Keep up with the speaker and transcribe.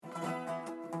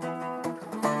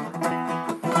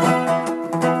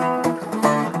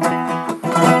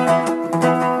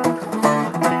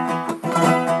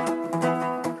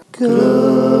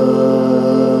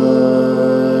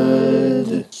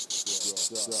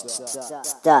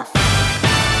Stuff.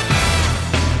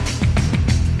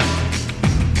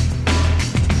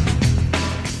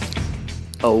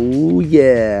 Oh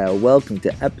yeah, welcome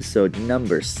to episode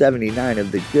number 79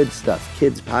 of the Good Stuff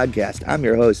Kids podcast. I'm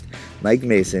your host, Mike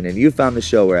Mason, and you found the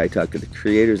show where I talk to the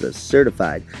creators of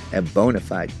certified and bona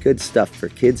fide good stuff for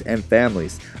kids and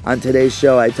families. On today's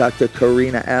show, I talked to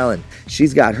Corrina Allen.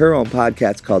 She's got her own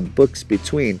podcast called Books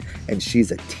Between, and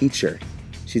she's a teacher.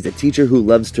 She's a teacher who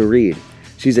loves to read.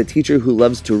 She's a teacher who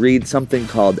loves to read something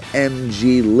called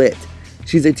MG Lit.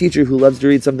 She's a teacher who loves to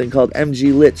read something called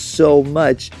MG Lit so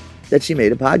much that she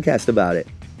made a podcast about it.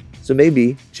 So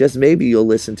maybe, just maybe, you'll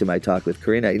listen to my talk with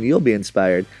Corrina and you'll be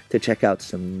inspired to check out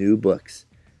some new books.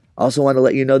 Also want to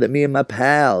let you know that me and my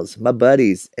pals, my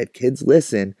buddies at Kids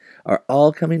Listen, are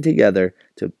all coming together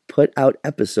to put out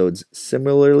episodes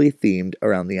similarly themed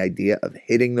around the idea of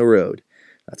hitting the road.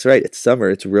 That's right, it's summer,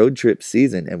 it's road trip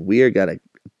season, and we are got a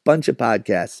bunch of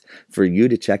podcasts for you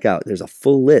to check out. There's a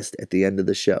full list at the end of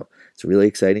the show. It's a really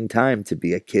exciting time to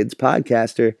be a kids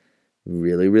podcaster.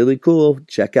 Really, really cool.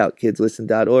 Check out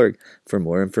kidslisten.org for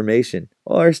more information,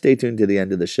 or stay tuned to the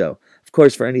end of the show. Of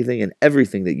course, for anything and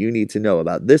everything that you need to know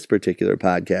about this particular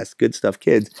podcast, Good Stuff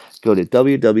Kids, go to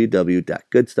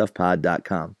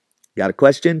www.goodstuffpod.com. Got a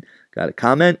question? Got a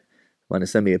comment? Want to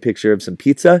send me a picture of some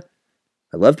pizza?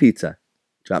 I love pizza.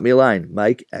 Drop me a line,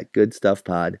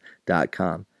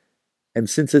 mike@goodstuffpod.com. And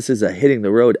since this is a Hitting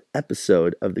the Road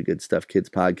episode of the Good Stuff Kids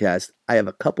podcast, I have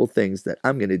a couple things that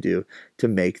I'm going to do to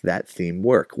make that theme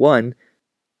work. One,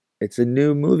 it's a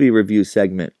new movie review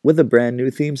segment with a brand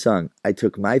new theme song. I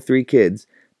took my 3 kids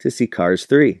to see Cars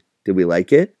 3. Did we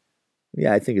like it?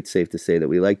 Yeah, I think it's safe to say that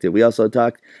we liked it. We also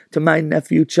talked to my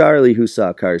nephew Charlie, who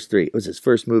saw Cars 3. It was his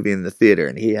first movie in the theater,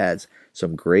 and he has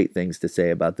some great things to say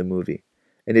about the movie.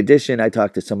 In addition, I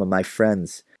talked to some of my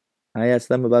friends. I asked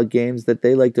them about games that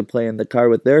they like to play in the car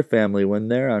with their family when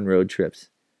they're on road trips.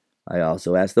 I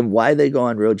also asked them why they go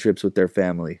on road trips with their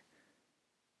family.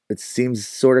 It seems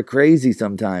sort of crazy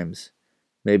sometimes.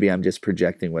 Maybe I'm just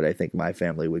projecting what I think my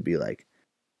family would be like.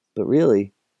 But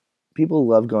really, people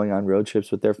love going on road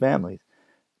trips with their families.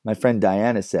 My friend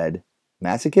Diana said,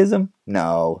 masochism?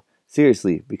 No,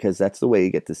 seriously, because that's the way you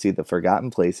get to see the forgotten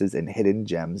places and hidden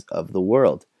gems of the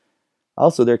world.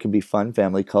 Also, there can be fun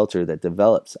family culture that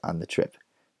develops on the trip.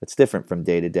 It's different from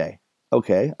day to day.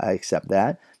 Okay, I accept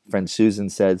that. Friend Susan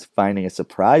says finding a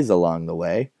surprise along the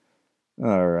way.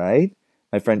 All right.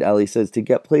 My friend Ellie says to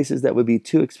get places that would be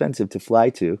too expensive to fly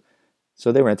to,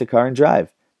 so they rent a car and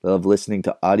drive. They love listening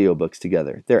to audiobooks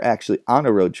together. They're actually on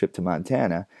a road trip to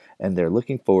Montana, and they're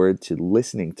looking forward to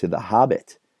listening to The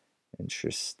Hobbit.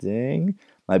 Interesting.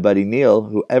 My buddy Neil,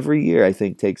 who every year I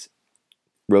think takes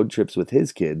road trips with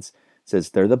his kids,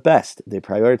 says they're the best. They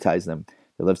prioritize them.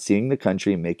 They love seeing the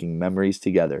country and making memories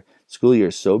together. School year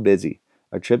is so busy.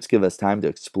 Our trips give us time to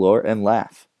explore and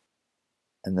laugh.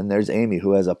 And then there's Amy,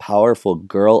 who has a powerful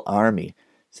girl army.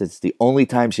 Says it's the only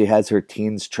time she has her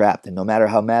teens trapped, and no matter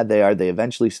how mad they are, they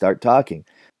eventually start talking.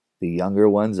 The younger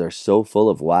ones are so full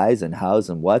of whys and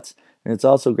hows and whats, and it's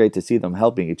also great to see them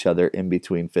helping each other in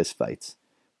between fistfights.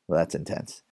 Well, that's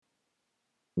intense.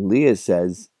 Leah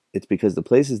says it's because the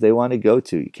places they want to go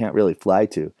to, you can't really fly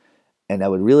to. And I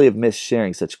would really have missed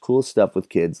sharing such cool stuff with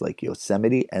kids like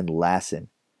Yosemite and Lassen.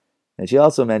 And she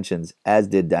also mentions, as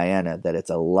did Diana, that it's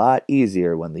a lot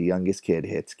easier when the youngest kid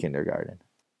hits kindergarten.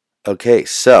 Okay,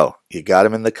 so you got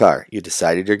them in the car. You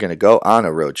decided you're going to go on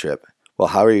a road trip. Well,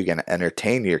 how are you going to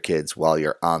entertain your kids while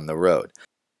you're on the road?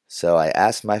 So I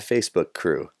asked my Facebook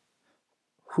crew,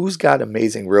 who's got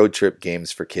amazing road trip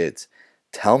games for kids?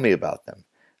 Tell me about them.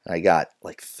 And I got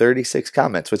like 36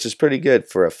 comments, which is pretty good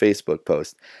for a Facebook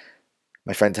post.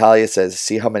 My friend Talia says,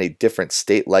 see how many different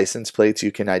state license plates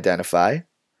you can identify?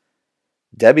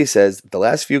 Debbie says, the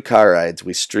last few car rides,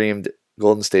 we streamed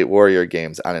Golden State Warrior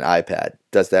games on an iPad.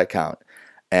 Does that count?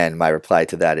 And my reply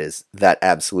to that is, that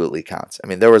absolutely counts. I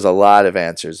mean, there was a lot of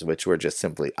answers which were just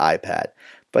simply iPad.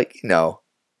 But, you know,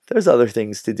 there's other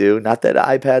things to do. Not that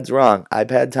iPad's wrong.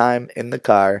 iPad time in the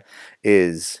car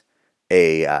is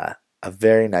a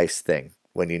very nice thing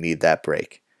when you need that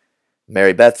break.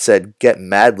 Mary Beth said, get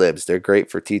Mad Libs. They're great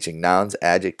for teaching nouns,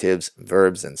 adjectives,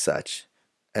 verbs, and such.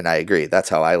 And I agree. That's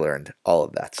how I learned all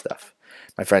of that stuff.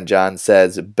 My friend John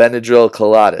says, Benadryl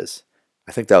coladas.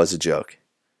 I think that was a joke.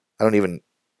 I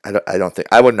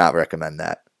would not recommend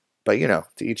that. But, you know,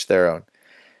 to each their own.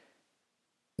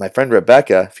 My friend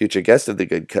Rebecca, future guest of the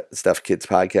Good Stuff Kids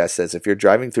podcast, says, if you're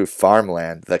driving through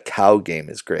farmland, the cow game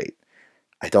is great.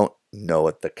 I don't know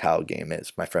what the cow game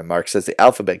is. My friend Mark says the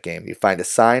alphabet game. You find a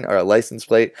sign or a license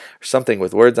plate or something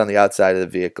with words on the outside of the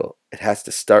vehicle. It has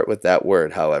to start with that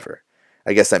word, however.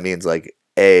 I guess that means like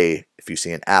A, if you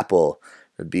see an apple.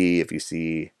 B, if you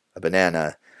see a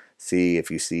banana. C, if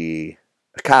you see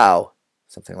a cow.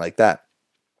 Something like that.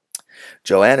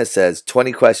 Joanna says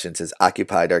 20 questions has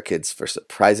occupied our kids for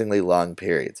surprisingly long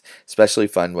periods, especially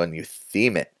fun when you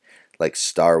theme it, like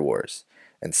Star Wars.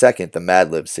 And second, the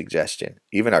Mad Lib suggestion.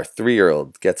 Even our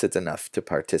 3-year-old gets it enough to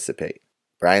participate.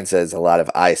 Brian says a lot of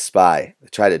I Spy. They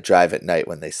try to drive at night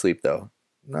when they sleep, though.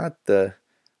 Not the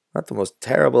most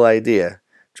terrible idea,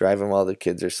 driving while the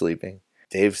kids are sleeping.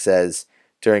 Dave says,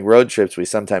 during road trips, we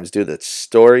sometimes do the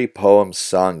story, poem,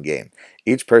 song game.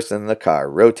 Each person in the car,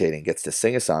 rotating, gets to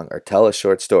sing a song or tell a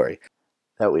short story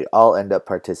that we all end up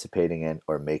participating in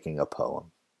or making a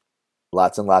poem.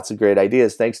 Lots and lots of great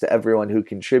ideas. Thanks to everyone who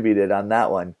contributed on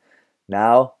that one.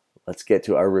 Now, let's get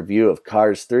to our review of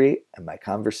Cars 3 and my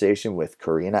conversation with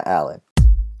Corrina Allen.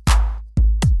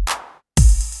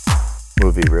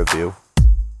 Movie review.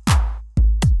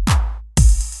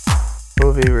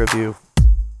 Movie review.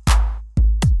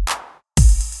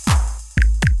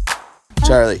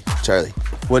 Charlie,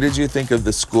 what did you think of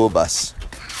the school bus?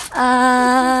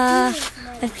 I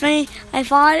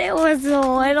thought it was a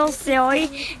little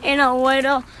silly and a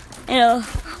little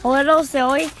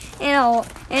silly and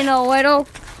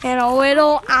a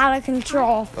little out of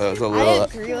control. It was a little. I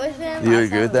agree with him. You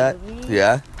agree with that?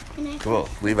 Yeah? Cool.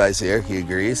 Levi's here. He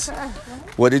agrees.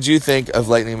 What did you think of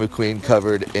Lightning McQueen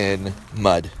covered in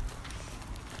mud?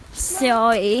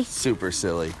 Silly. Super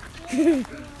silly.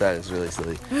 That is really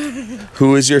silly.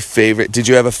 Who is your favorite? Did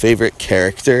you have a favorite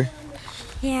character?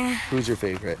 Yeah. Who's your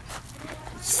favorite?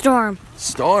 Storm.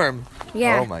 Storm?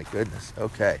 Yeah. Oh my goodness.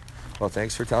 Okay. Well,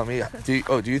 thanks for telling me. Do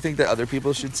you think that other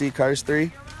people should see Cars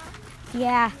 3?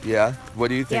 Yeah. Yeah? What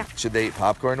do you think? Yeah. Should they eat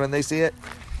popcorn when they see it?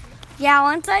 Yeah,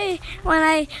 when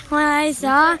I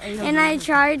saw and I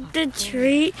tried the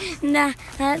treat that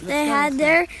they had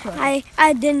there,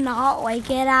 I did not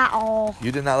like it at all.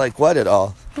 You did not like what at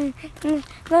all?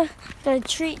 The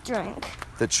treat drink.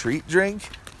 The treat drink?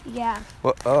 Yeah.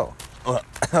 Well, oh.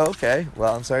 Okay.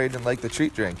 Well, I'm sorry you didn't like the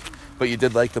treat drink. But you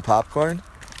did like the popcorn?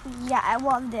 Yeah, I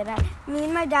loved it. Me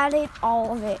and my dad ate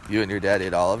all of it. You and your dad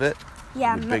ate all of it?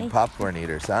 Yeah. You're big popcorn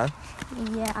eaters, huh?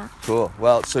 Yeah. Cool.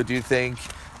 Well, so do you think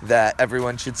that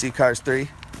everyone should see Cars 3?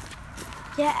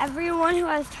 Yeah, everyone who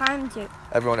has time to.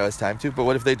 Everyone who has time to? But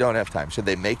what if they don't have time? Should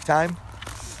they make time?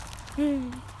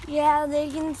 Yeah, they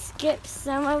can skip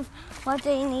some of what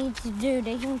they need to do.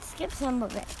 They can skip some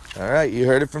of it. All right, you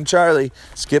heard it from Charlie.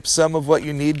 Skip some of what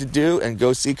you need to do and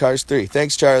go see Cars 3.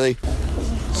 Thanks, Charlie.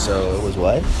 So it was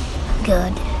what?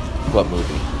 Good. What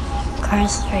movie?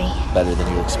 Cars 3. Better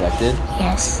than you expected?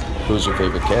 Yes. Who's your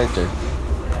favorite character?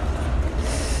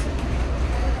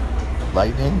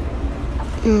 Lightning?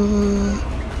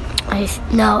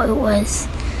 No, it was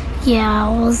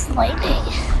Lightning.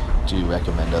 Do you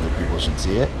recommend other people should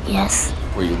see it? Yes.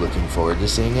 Were you looking forward to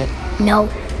seeing it? No.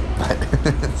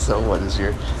 So what is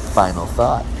your final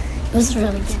thought? It was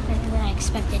really good, better than I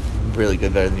expected. Really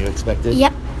good, better than you expected?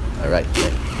 Yep. All right,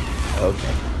 good.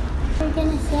 Okay. What are you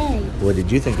gonna say? What did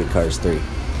you think of Cars 3?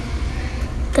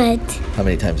 Good. How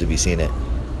many times have you seen it?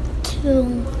 2.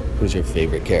 Who's your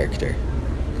favorite character?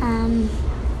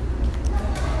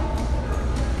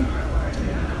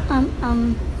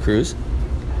 Cruz?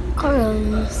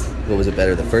 Corrones. What was it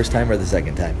better, the first time or the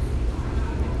second time?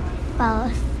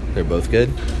 Both. They're both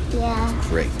good? Yeah.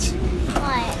 Great.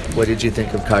 What? What did you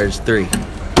think of Cars 3?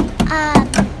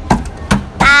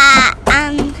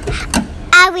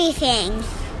 Everything.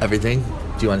 Everything?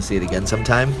 Do you want to see it again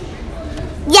sometime?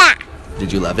 Yeah.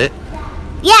 Did you love it?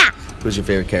 Yeah. Who's your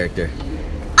favorite character?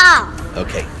 Oh.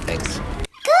 Okay, thanks.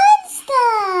 Good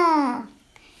stuff.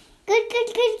 Good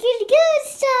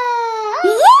stuff.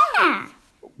 Yeah.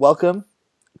 Welcome,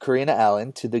 Corrina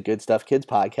Allen, to the Good Stuff Kids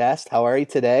podcast. How are you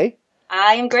today?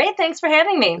 I am great. Thanks for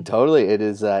having me. Totally. It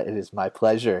is my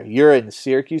pleasure. You're in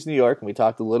Syracuse, New York, and we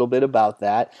talked a little bit about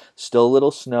that. Still a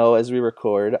little snow as we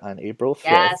record on April 5th.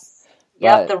 Yes.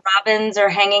 Yep, the robins are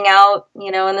hanging out,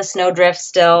 in the snowdrift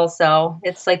still. So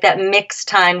it's like that mixed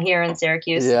time here in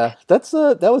Syracuse. Yeah, that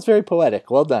was very poetic.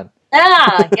 Well done.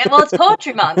 Yeah, well, it's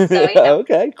Poetry Month, so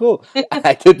Okay, cool.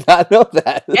 I did not know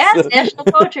that. Yes, National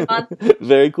Poetry Month.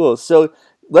 Very cool. So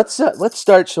let's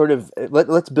start sort of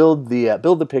let's build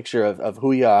the picture of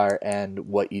who you are and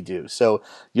what you do. So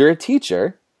you're a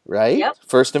teacher, right? Yep.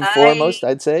 First and foremost,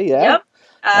 I'd say, yeah. Yep.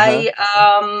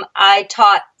 I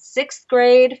taught 6th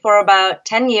grade for about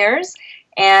 10 years,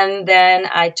 and then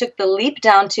I took the leap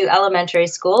down to elementary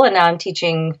school, and now I'm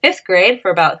teaching 5th grade for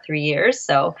about 3 years.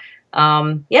 So.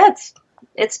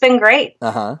 It's been great.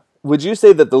 Would you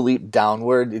say that the leap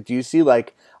downward, do you see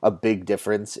like a big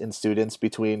difference in students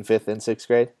between 5th and 6th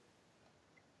grade?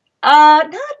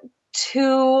 Not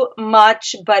too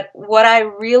much, but what I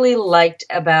really liked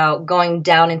about going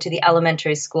down into the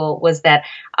elementary school was that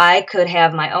I could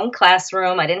have my own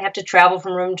classroom. I didn't have to travel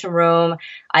from room to room.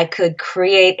 I could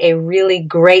create a really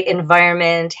great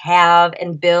environment, have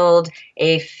and build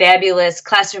a fabulous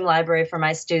classroom library for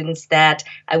my students that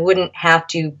I wouldn't have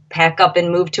to pack up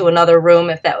and move to another room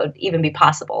if that would even be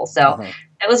possible. So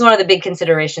that was one of the big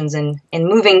considerations in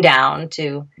moving down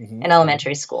to an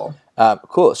elementary school.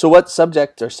 Cool. So what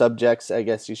subject or subjects, I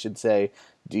guess you should say,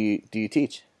 do you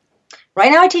teach?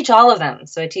 Right now I teach all of them.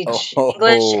 So I teach Oh.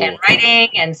 English and writing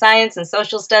and science and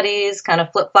social studies, kind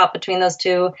of flip-flop between those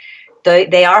two.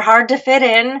 They are hard to fit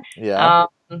in. Yeah.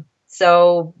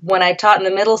 So when I taught in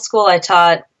the middle school, I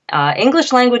taught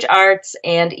English language arts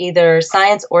and either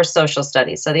science or social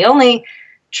studies. So the only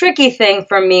tricky thing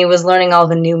for me was learning all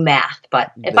the new math.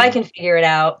 But if I can figure it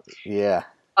out,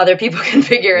 other people can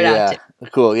figure it out too.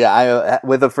 Cool. Yeah, I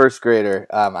with a first grader,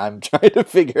 I'm trying to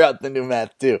figure out the new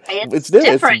math too. It's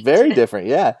different. It's very different.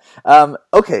 Yeah.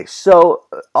 Okay. So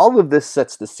all of this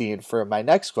sets the scene for my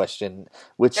next question,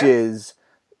 which is,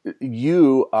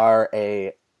 you are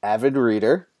a avid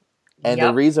reader, and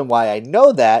the reason why I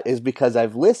know that is because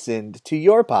I've listened to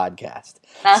your podcast.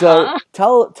 So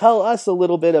tell us a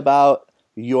little bit about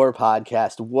your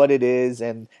podcast, what it is,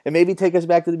 and maybe take us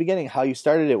back to the beginning, how you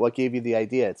started it, what gave you the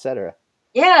idea, etc.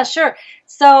 Yeah, sure.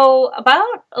 So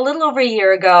about a little over a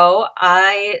year ago,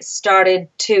 I started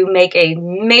to make a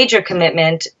major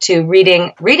commitment to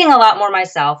reading a lot more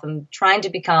myself and trying to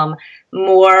become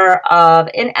more of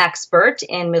an expert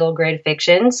in middle grade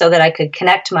fiction so that I could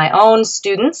connect my own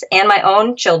students and my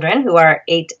own children, who are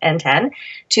 8 and 10,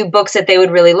 to books that they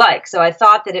would really like. So I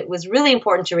thought that it was really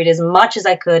important to read as much as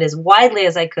I could, as widely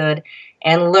as I could,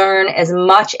 and learn as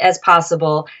much as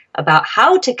possible about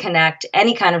how to connect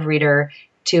any kind of reader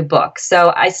to books.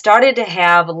 So I started to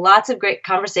have lots of great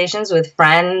conversations with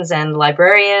friends and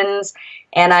librarians,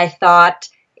 and I thought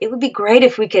it would be great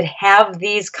if we could have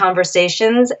these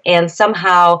conversations and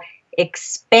somehow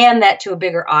expand that to a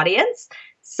bigger audience.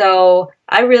 So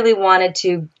I really wanted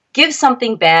to give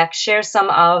something back, share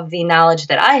some of the knowledge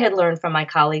that I had learned from my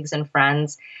colleagues and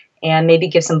friends, and maybe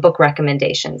give some book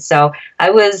recommendations. So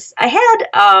I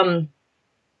had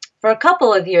for a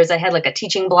couple of years, I had like a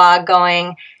teaching blog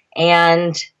going,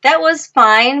 and that was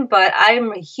fine, but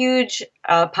I'm a huge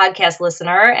podcast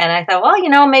listener, and I thought,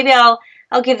 well, maybe I'll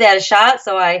give that a shot.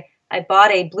 So I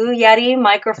bought a Blue Yeti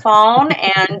microphone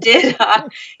and did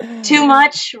too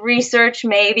much research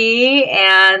maybe,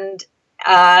 and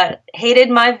hated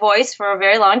my voice for a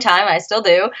very long time. I still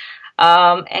do,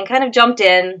 and kind of jumped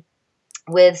in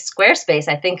with Squarespace.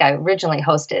 I think I originally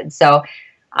hosted. So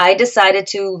I decided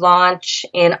to launch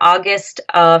in August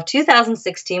of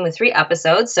 2016 with 3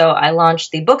 episodes. So I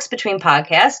launched the Books Between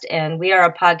podcast, and we are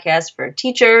a podcast for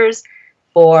teachers,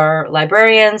 for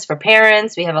librarians, for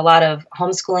parents. We have a lot of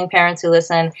homeschooling parents who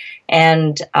listen,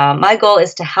 and my goal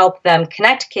is to help them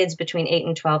connect kids between 8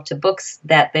 and 12 to books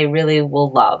that they really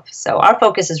will love. So our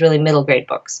focus is really middle grade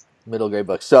books. Middle grade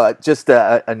books. So just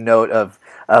a note of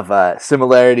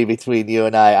similarity between you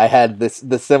and I had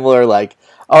the similar, like,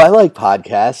 oh, I like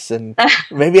podcasts, and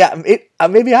maybe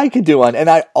I could do one. And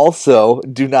I also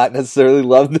do not necessarily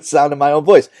love the sound of my own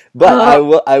voice,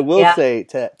 but I will say,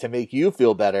 to make you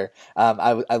feel better,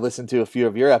 I listened to a few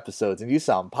of your episodes, and you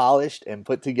sound polished and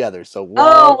put together. So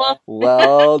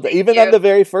even on the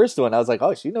very first one, I was like,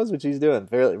 oh, she knows what she's doing.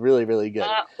 Really, really, really good.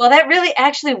 Well, that really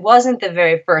actually wasn't the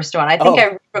very first one. I think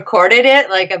I recorded it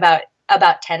like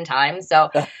about 10 times. So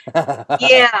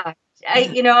yeah,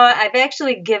 I've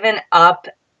actually given up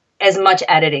as much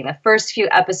editing. The first few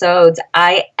episodes,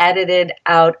 I edited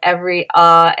out every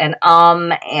and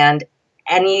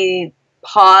any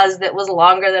pause that was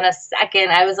longer than a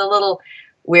second. I was a little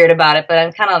weird about it, but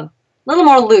I'm kind of a little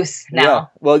more loose now. Yeah.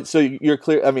 Well, so you're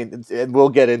clear. I mean, and we'll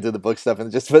get into the book stuff,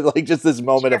 and just this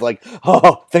moment of like,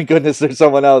 oh, thank goodness there's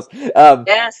someone else.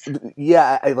 Yes.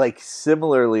 Yeah. I like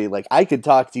similarly, like I could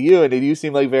talk to you, and you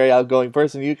seem like a very outgoing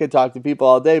person. You could talk to people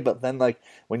all day, but then like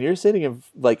when you're sitting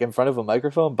in front of a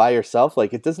microphone by yourself,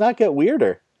 like it does not get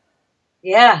weirder.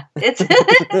 Yeah, it's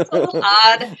a little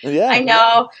odd. Yeah. I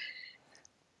know.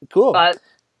 Cool. But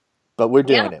we're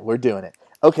doing it. We're doing it.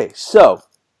 Okay, so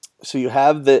you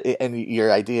have and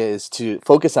your idea is to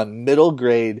focus on middle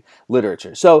grade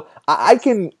literature. So I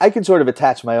can sort of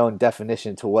attach my own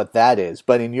definition to what that is,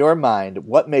 but in your mind,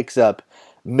 what makes up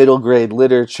middle grade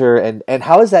literature, and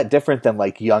how is that different than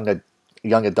like young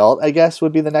adult, I guess,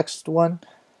 would be the next one?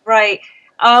 Right.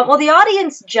 Well, the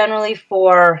audience generally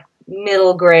for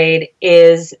middle grade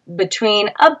is between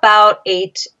about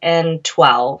 8 and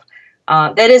 12.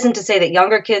 That isn't to say that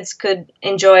younger kids could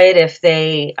enjoy it if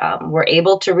they were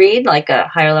able to read like a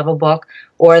higher level book,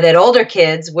 or that older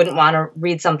kids wouldn't want to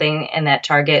read something in that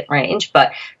target range.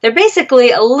 But they're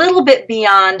basically a little bit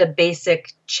beyond a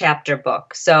basic chapter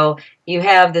book. So you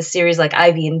have the series like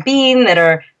Ivy and Bean that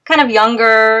are kind of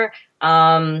younger.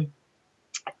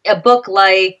 A book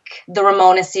like the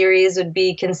Ramona series would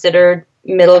be considered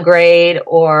middle grade,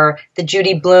 or the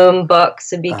Judy Blume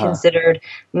books would be considered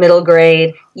middle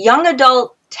grade. Young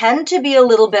adult tend to be a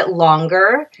little bit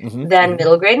longer than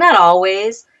middle grade, not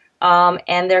always.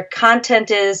 And their content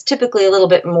is typically a little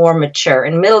bit more mature.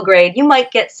 In middle grade, you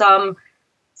might get some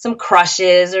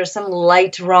crushes or some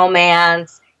light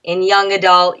romance. In young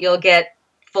adult, you'll get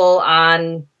full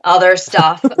on other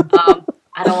stuff.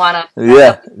 I don't want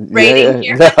to rating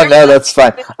here. No, that's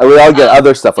fine. We all get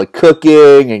other stuff like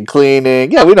cooking and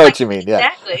cleaning. Yeah, we know what you mean.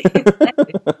 Yeah,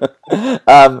 exactly.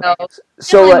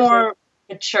 So more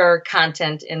mature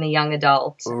content in the young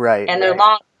adult, right? And they're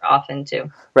longer often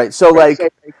too. Right. So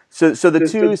so the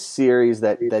two series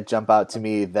that jump out to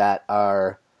me that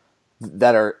are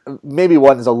maybe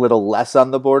one is a little less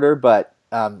on the border, but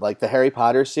like the Harry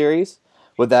Potter series,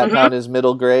 would that count as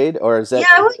middle grade, or is that?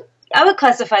 Yeah, I would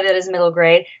classify that as middle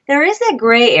grade. There is that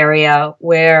gray area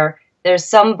where there's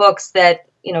some books that,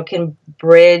 can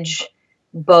bridge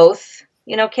both,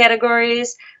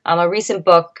 categories. A recent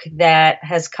book that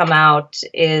has come out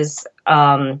is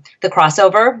The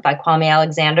Crossover by Kwame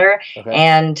Alexander. Okay.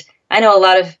 And I know a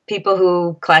lot of people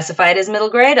who classify it as middle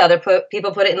grade. Other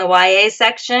people put it in the YA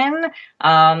section.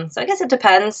 So I guess it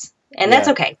depends. And that's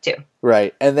okay, too.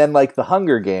 Right. And then like The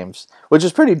Hunger Games, which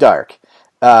is pretty dark.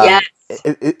 Yes.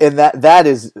 And that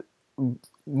is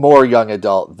more young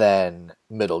adult than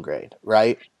middle grade,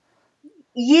 right?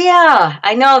 Yeah,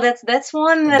 I know that's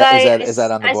one that is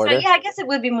that on the border? I guess it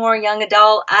would be more young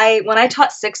adult. When I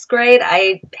taught 6th grade,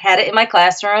 I had it in my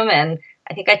classroom, and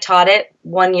I think I taught it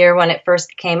one year when it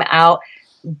first came out.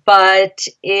 But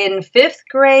in 5th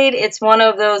grade, it's one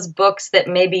of those books that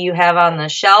maybe you have on the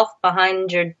shelf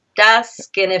behind your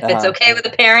desk, and if it's okay with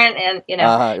the parent,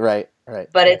 and right.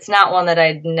 But it's not one that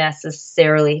I'd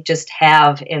necessarily just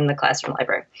have in the classroom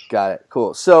library. Got it.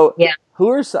 Cool. So yeah.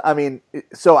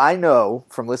 So I know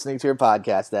from listening to your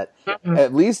podcast that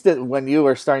at least when you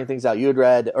were starting things out, you had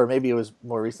read, or maybe it was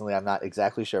more recently, I'm not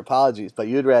exactly sure, apologies, but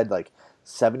you had read like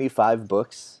 75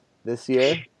 books this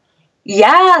year.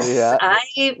 Yes. Yeah.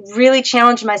 I really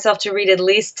challenged myself to read at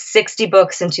least 60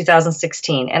 books in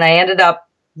 2016, and I ended up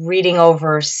reading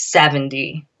over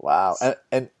 70. Wow.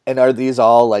 And are these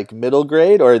all like middle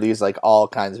grade, or are these like all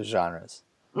kinds of genres?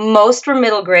 Most were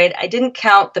middle grade. I didn't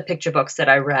count the picture books that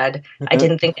I read. I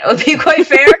didn't think that would be quite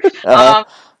fair.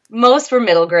 Most were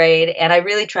middle grade, and I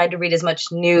really tried to read as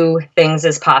much new things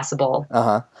as possible.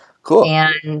 Cool.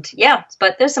 And yeah,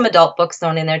 but there's some adult books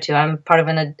thrown in there too. I'm part of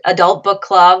an adult book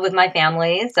club with my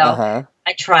family, so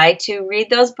I try to read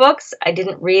those books. I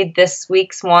didn't read this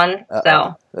week's one,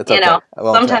 so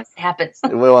sometimes it happens.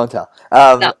 We won't tell.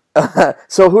 No.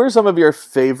 So who are some of your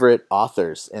favorite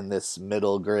authors in this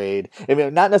middle grade? I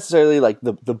mean, not necessarily like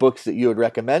the books that you would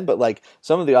recommend, but like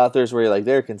some of the authors where you're like,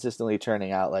 they're consistently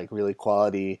churning out like really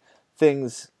quality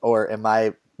things, or in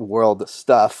my world,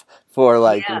 stuff for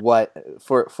like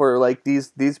for like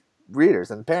these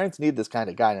readers, and parents need this kind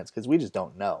of guidance because we just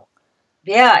don't know.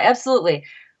 Yeah, absolutely.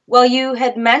 Well, you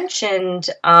had mentioned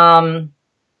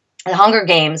the Hunger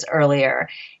Games earlier,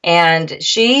 and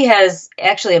she has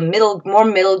actually a more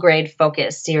middle grade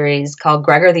focused series called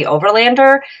Gregor the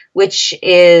Overlander, which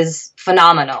is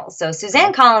phenomenal. So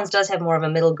Suzanne Collins does have more of a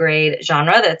middle grade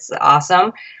genre. That's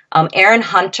awesome. Erin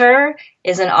Hunter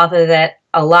is an author that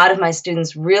a lot of my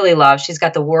students really love. She's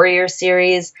got the Warrior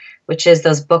series, which is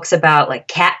those books about like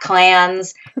cat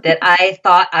clans that I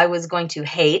thought I was going to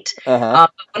hate. One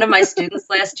of my students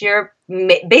last year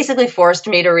basically forced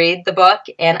me to read the book,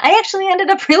 and I actually ended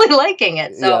up really liking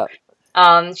it. So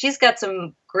she's got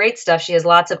some great stuff. She has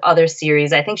lots of other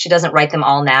series. I think she doesn't write them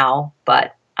all now,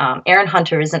 but Erin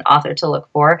Hunter is an author to look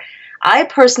for. I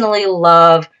personally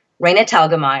love Raina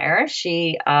Telgemeier.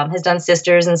 She has done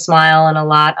Sisters and Smile and a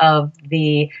lot of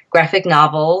the graphic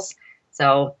novels.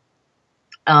 So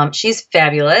she's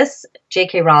fabulous.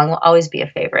 J.K. Rowling will always be a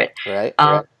favorite. Right.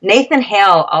 Nathan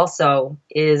Hale also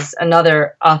is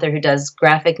another author who does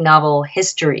graphic novel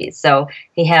histories. So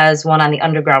he has one on the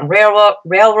Underground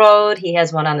Railroad. He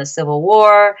has one on the Civil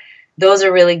War. Those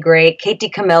are really great. Kate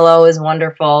DiCamillo is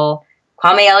wonderful.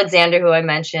 Kwame Alexander, who I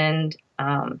mentioned.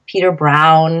 Peter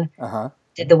Brown.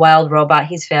 Did The Wild Robot.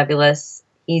 He's fabulous.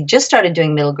 He just started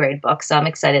doing middle grade books, so I'm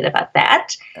excited about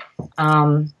that.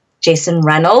 Jason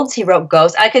Reynolds. He wrote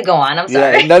Ghost. I could go on. I'm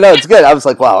sorry. Yeah, no, it's good. I was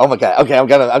like, wow, oh my God. Okay, I'm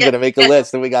gonna make a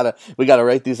list, and we gotta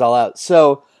write these all out.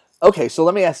 So, okay, so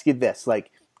let me ask you this: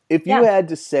 like, if you had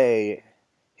to say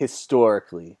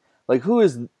historically, like, who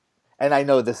is, and I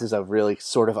know this is a really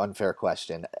sort of unfair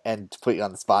question, and to put you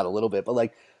on the spot a little bit, but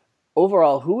like,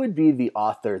 overall, who would be the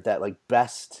author that like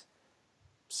best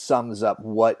sums up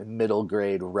what middle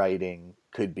grade writing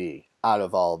could be out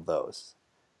of all of those?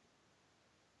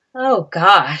 Oh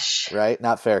gosh. Right?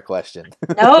 Not fair question.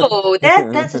 No,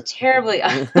 that's a terribly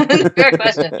unfair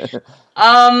question.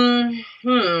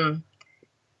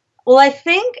 Well, I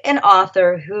think an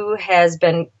author who has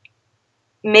been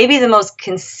maybe the most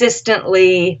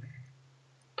consistently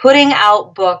putting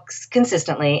out books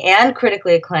consistently and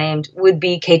critically acclaimed would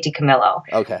be Katie Camillo.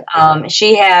 Okay.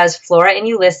 She has Flora and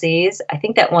Ulysses. I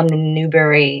think that won the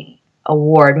Newbery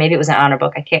Award. Maybe it was an honor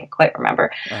book. I can't quite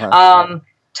remember.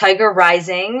 Tiger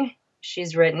Rising,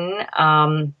 she's written.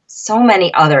 So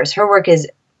many others. Her work is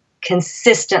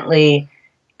consistently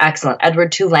excellent.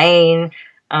 Edward Tulane,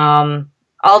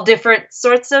 all different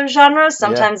sorts of genres.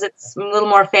 Sometimes it's a little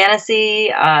more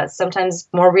fantasy, sometimes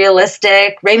more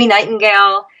realistic. Raimi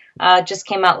Nightingale just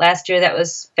came out last year. That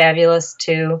was fabulous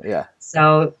too. Yeah.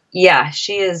 So yeah,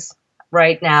 she is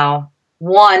right now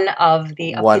one of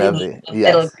the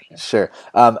yes, sure.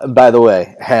 By the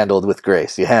way, handled with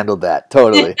grace. You handled that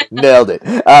totally, nailed it.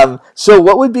 So,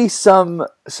 what would be some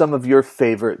of your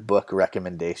favorite book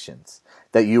recommendations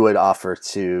that you would offer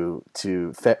to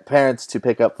parents to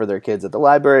pick up for their kids at the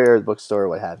library or the bookstore, or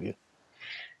what have you?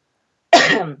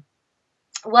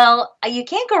 Well, you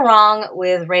can't go wrong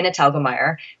with Raina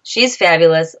Telgemeier. She's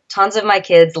fabulous. Tons of my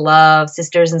kids love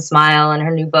Sisters and Smile and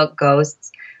her new book,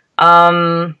 Ghosts.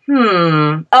 Oh,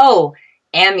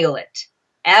 Amulet.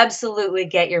 Absolutely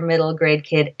get your middle grade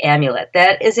kid Amulet.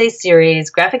 That is a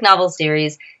series, graphic novel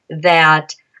series,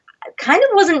 that kind of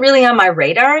wasn't really on my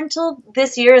radar until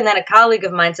this year. And then a colleague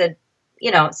of mine said,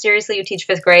 seriously, you teach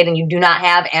 5th grade and you do not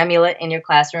have Amulet in your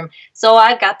classroom. So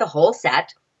I got the whole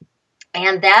set.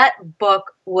 And that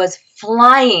book was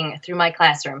flying through my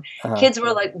classroom. Kids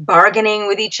were like bargaining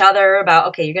with each other about,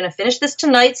 okay, you're going to finish this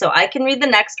tonight so I can read the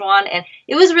next one. And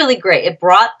it was really great. It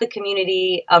brought the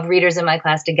community of readers in my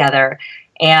class together.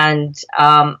 And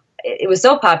it was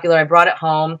so popular, I brought it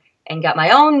home and got my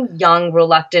own young,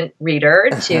 reluctant reader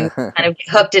to kind of get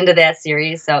hooked into that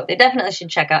series. So they definitely should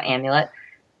check out Amulet.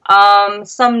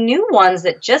 Some new ones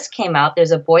that just came out.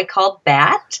 There's A Boy Called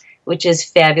Bat, which is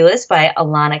fabulous, by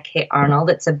Alana K. Arnold.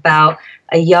 It's about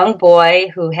a young boy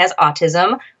who has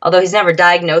autism, although he's never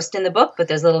diagnosed in the book, but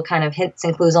there's little kind of hints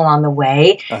and clues along the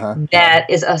way. That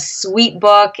is a sweet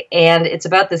book, and it's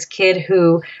about this kid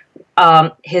who,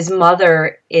 his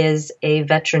mother is a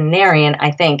veterinarian,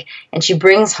 I think, and she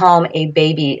brings home a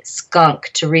baby skunk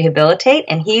to rehabilitate,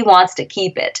 and he wants to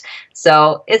keep it.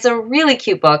 So it's a really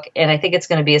cute book, and I think it's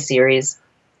going to be a series.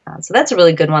 So that's a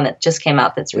really good one that just came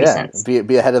out that's recent.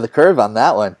 Be ahead of the curve on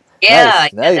that one. Yeah,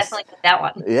 nice. Definitely get that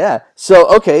one. Yeah. So,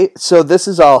 okay. So this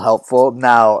is all helpful.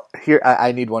 Now, here,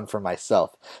 I need one for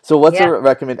myself. So what's a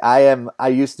recommend? I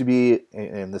used to be,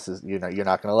 and this is, you're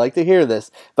not going to like to hear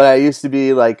this, but I used to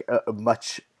be like a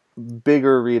much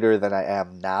bigger reader than I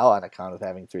am now on account of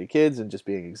having 3 kids and just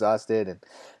being exhausted.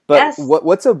 But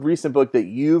what's a recent book that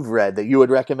you've read that you would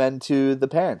recommend to the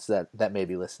parents that may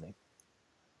be listening?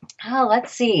 Oh,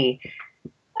 let's see.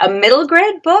 A middle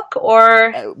grade book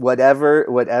or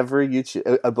whatever you choose.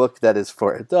 A book that is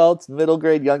for adults, middle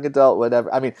grade, young adult,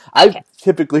 whatever. I mean, I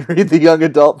typically read the young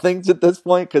adult things at this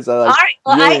point because I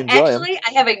really enjoy them.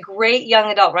 I have a great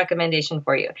young adult recommendation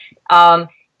for you.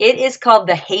 It is called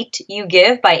The Hate You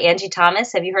Give by Angie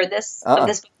Thomas. Have you heard this of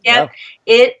this book yet? No.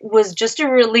 It was just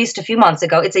released a few months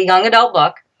ago. It's a young adult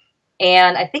book,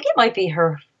 and I think it might be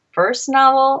her first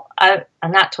novel.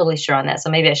 I'm not totally sure on that, so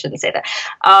maybe I shouldn't say that.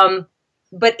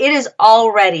 But it is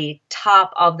already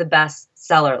top of the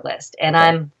bestseller list, and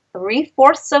I'm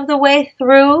 3/4 of the way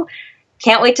through.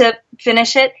 Can't wait to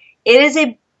finish it. It is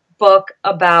a book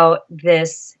about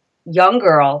this young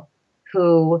girl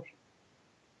who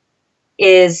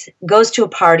goes to a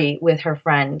party with her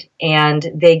friend, and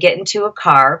they get into a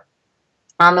car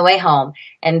on the way home,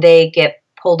 and they get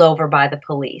pulled over by the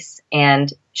police,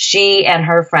 and she and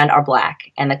her friend are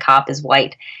black and the cop is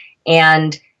white.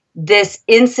 And this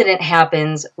incident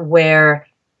happens where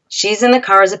she's in the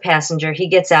car as a passenger, he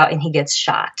gets out and he gets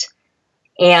shot.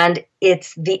 And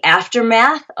it's the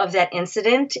aftermath of that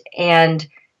incident and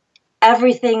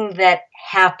everything that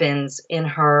happens in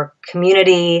her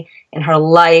community, in her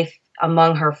life,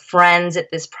 among her friends at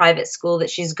this private school that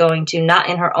she's going to, not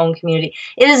in her own community.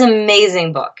 It is an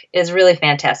amazing book. It's really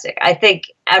fantastic. I think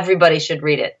everybody should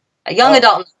read it. A young Oh.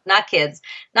 adult, not kids.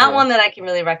 Not Yeah. one that I can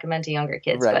really recommend to younger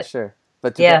kids. Right, But sure.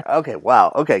 But yeah. okay,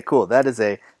 wow. Okay, cool. That is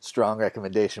a strong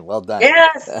recommendation. Well done.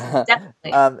 Yes,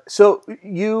 definitely. So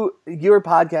your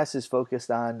podcast is focused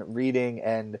on reading,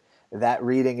 and that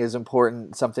reading is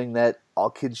important, something that all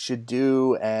kids should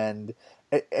do, and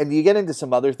you get into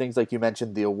some other things, like you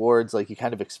mentioned the awards, like you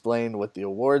kind of explain what the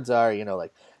awards are,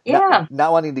 like Yeah.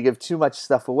 not wanting to give too much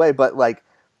stuff away, but like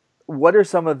what are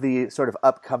some of the sort of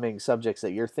upcoming subjects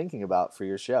that you're thinking about for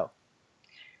your show?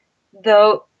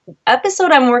 The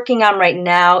episode I'm working on right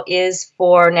now is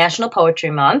for National Poetry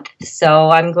Month. So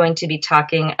I'm going to be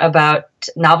talking about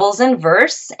novels in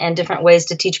verse and different ways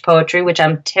to teach poetry, which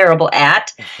I'm terrible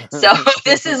at. So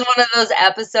this is one of those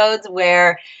episodes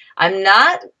where I'm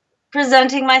not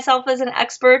presenting myself as an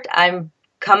expert. I'm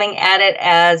coming at it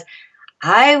as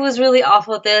I was really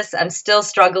awful at this. I'm still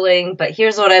struggling, but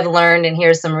here's what I've learned, and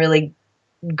here's some really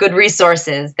good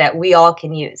resources that we all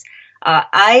can use.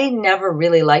 I never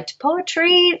really liked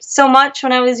poetry so much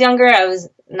when I was younger. I was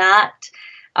not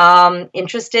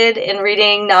interested in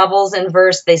reading novels in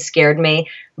verse. They scared me,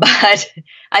 but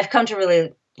I've come to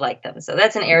really like them. So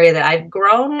that's an area that I've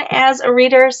grown as a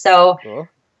reader. So Cool.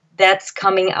 That's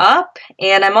coming up.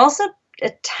 And I'm also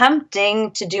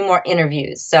attempting to do more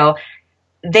interviews. So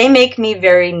they make me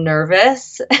very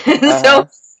nervous. So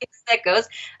that goes.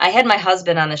 I had my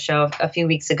husband on the show a few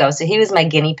weeks ago, so he was my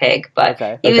guinea pig,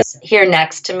 but he was here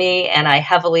next to me, and I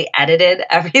heavily edited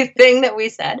everything that we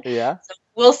said. Yeah. So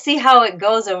we'll see how it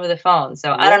goes over the phone.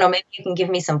 So I don't know, maybe you can give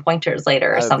me some pointers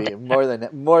later or something.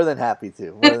 I'd be more than happy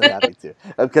to. More than happy to.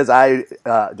 Because I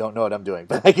don't know what I'm doing,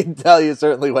 but I can tell you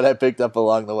certainly what I picked up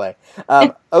along the way.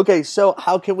 Okay, so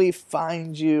how can we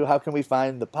find you? How can we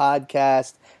find the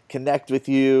podcast? Connect with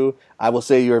you? I will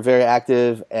say you're very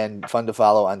active and fun to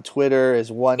follow on Twitter is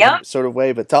one sort of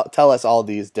way, but tell us all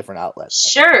these different outlets.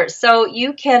 Sure. So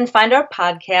you can find our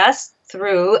podcast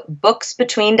through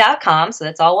booksbetween.com. So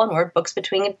that's all one word,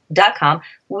 booksbetween.com.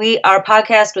 Our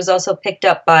podcast was also picked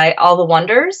up by All the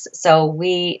Wonders. So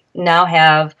we now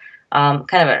have kind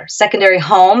of a secondary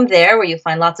home there where you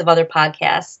find lots of other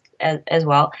podcasts as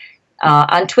well.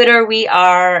 On Twitter, we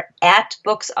are at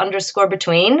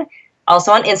books_between.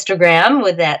 Also on Instagram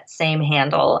with that same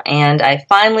handle. And I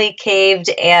finally caved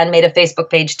and made a Facebook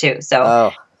page too.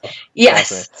 So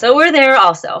yes, so we're there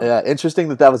also. Yeah, interesting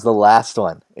that was the last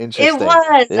one. Interesting. It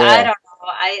was. Yeah. I don't know.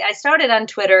 I started on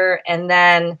Twitter, and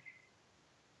then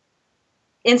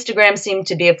Instagram seemed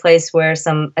to be a place where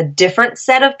a different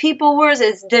set of people were.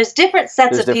 There's different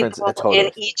sets of people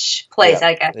in each place.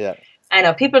 Yeah. I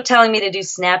know people are telling me to do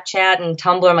Snapchat and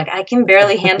Tumblr. I'm like, I can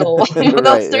barely handle those three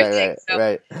things. So.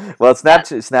 Right. Well,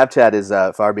 Snapchat is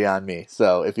far beyond me.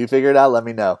 So if you figure it out, let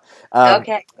me know.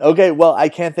 Okay. Okay. Well, I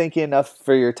can't thank you enough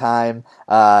for your time.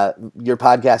 Your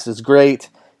podcast is great.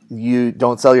 You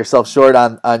don't sell yourself short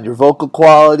on your vocal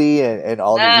quality and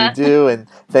all that you do. And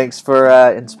thanks for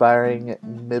inspiring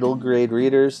middle grade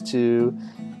readers to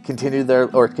continue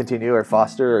or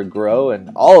foster or grow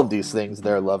and all of these things,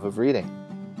 their love of reading.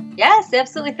 Yes,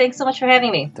 absolutely. Thanks so much for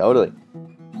having me. Totally.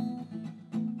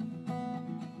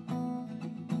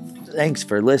 Thanks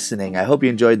for listening. I hope you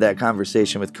enjoyed that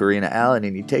conversation with Corrina Allen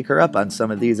and you take her up on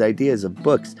some of these ideas of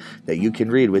books that you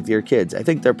can read with your kids. I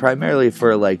think they're primarily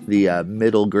for like the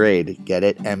middle grade, get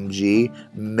it? MG,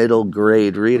 middle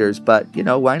grade readers, but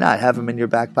why not have them in your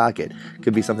back pocket?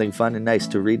 Could be something fun and nice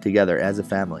to read together as a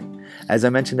family. As I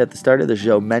mentioned at the start of the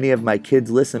show, many of my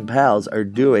Kids Listen pals are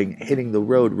doing Hitting the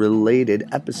Road related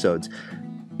episodes.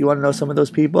 You want to know some of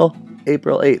those people?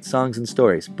 April 8th, Songs and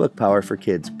Stories, Book Power for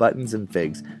Kids, Buttons and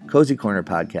Figs, Cozy Corner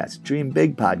Podcast, Dream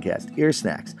Big Podcast, Ear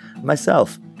Snacks,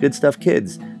 myself, Good Stuff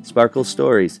Kids, Sparkle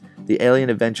Stories, The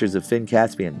Alien Adventures of Finn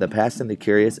Caspian, The Past and the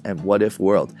Curious, and What If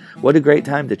World. What a great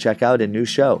time to check out a new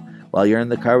show. While you're in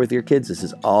the car with your kids, this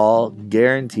is all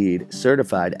guaranteed,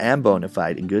 certified, and bona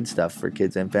fide good stuff for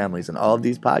kids and families. And all of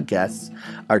these podcasts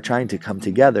are trying to come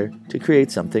together to create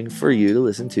something for you to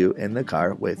listen to in the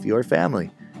car with your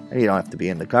family. And you don't have to be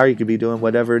in the car. You could be doing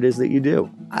whatever it is that you do.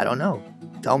 I don't know.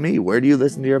 Tell me, where do you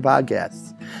listen to your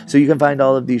podcasts? So you can find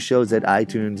all of these shows at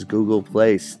iTunes, Google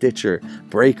Play, Stitcher,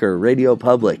 Breaker, Radio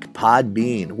Public,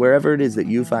 Podbean, wherever it is that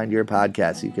you find your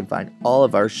podcasts. You can find all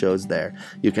of our shows there.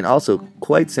 You can also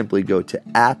quite simply go to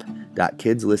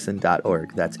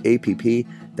app.kidslisten.org. That's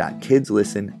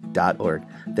app.kidslisten.org.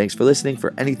 Thanks for listening.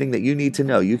 For anything that you need to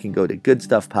know, you can go to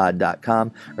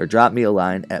goodstuffpod.com or drop me a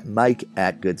line at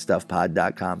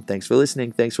mike@goodstuffpod.com. Thanks for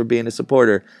listening. Thanks for being a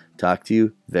supporter. Talk to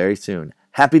you very soon.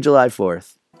 Happy July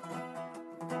 4th.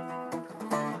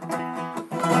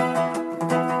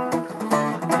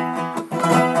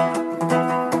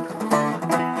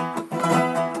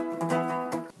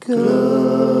 Good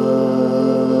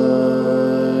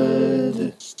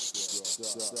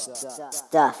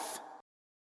Stuff.